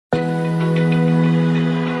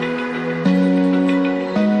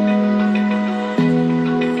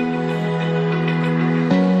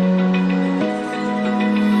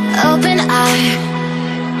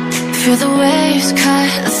Feel the waves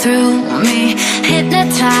cut through me,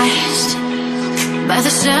 hypnotized by the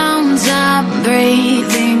sounds I'm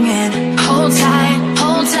breathing in. Hold tight,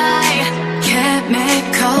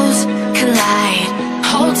 chemicals collide.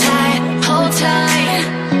 Hold tight, hold tight,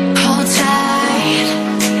 hold tight.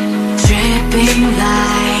 Dripping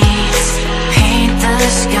lights paint the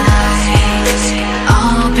skies,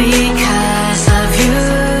 all because of you.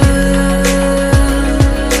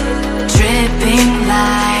 Dripping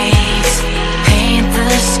lights paint the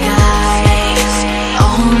skies,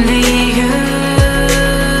 only you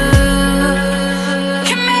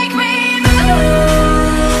can make me move.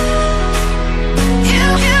 You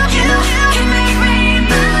can make me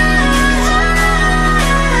move.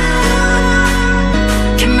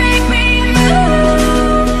 Can make me move.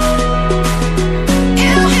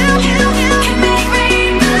 You can make me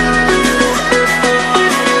move.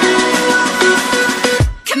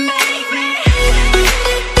 Can make me.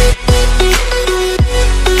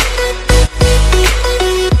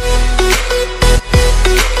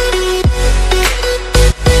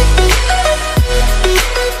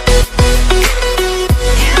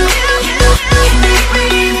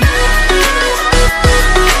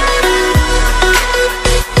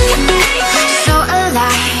 So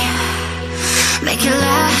alive, make it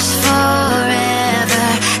last forever.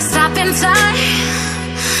 Stop in time,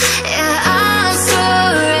 yeah, I'm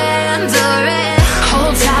surrendering.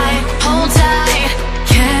 Hold tight,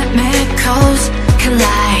 chemicals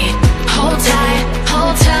collide. Hold tight,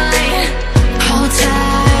 hold tight, hold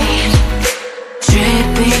tight.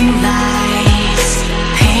 Dripping lights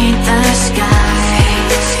paint the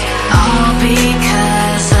skies, all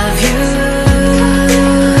because of you.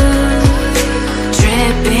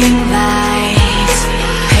 Dripping lights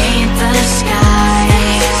paint the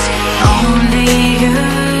skies, only you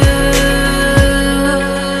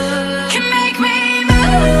can make me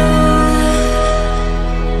move.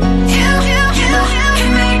 You can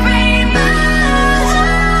make me move.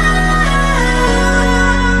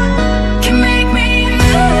 Can make me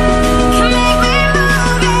move. Can make me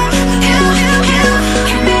move. You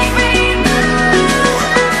can make me move.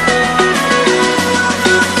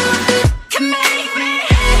 Can make me.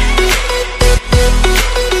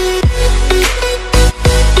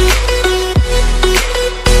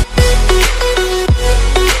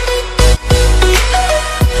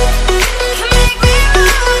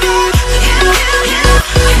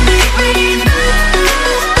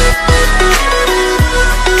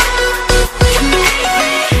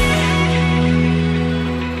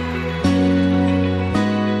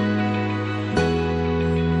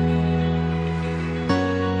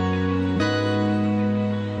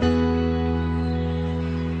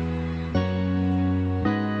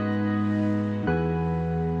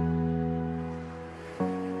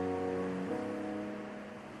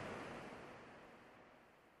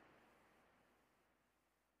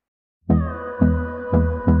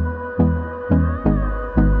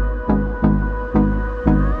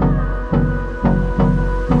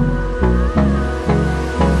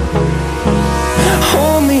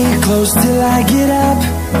 Hold me close till I get up.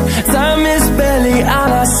 Time is barely on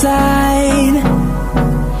our side.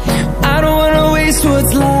 I don't wanna waste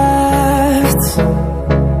what's left.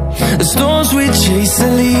 The storms we chase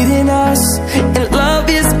are leading us, and love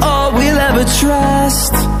is all we'll ever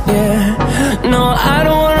trust. Yeah, no, I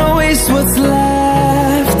don't wanna waste what's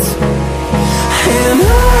left. And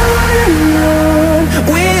on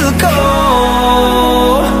we'll go,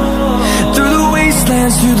 through the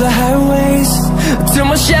wastelands, through the highways, till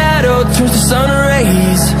my shadow turns to sun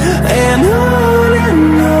rays. And on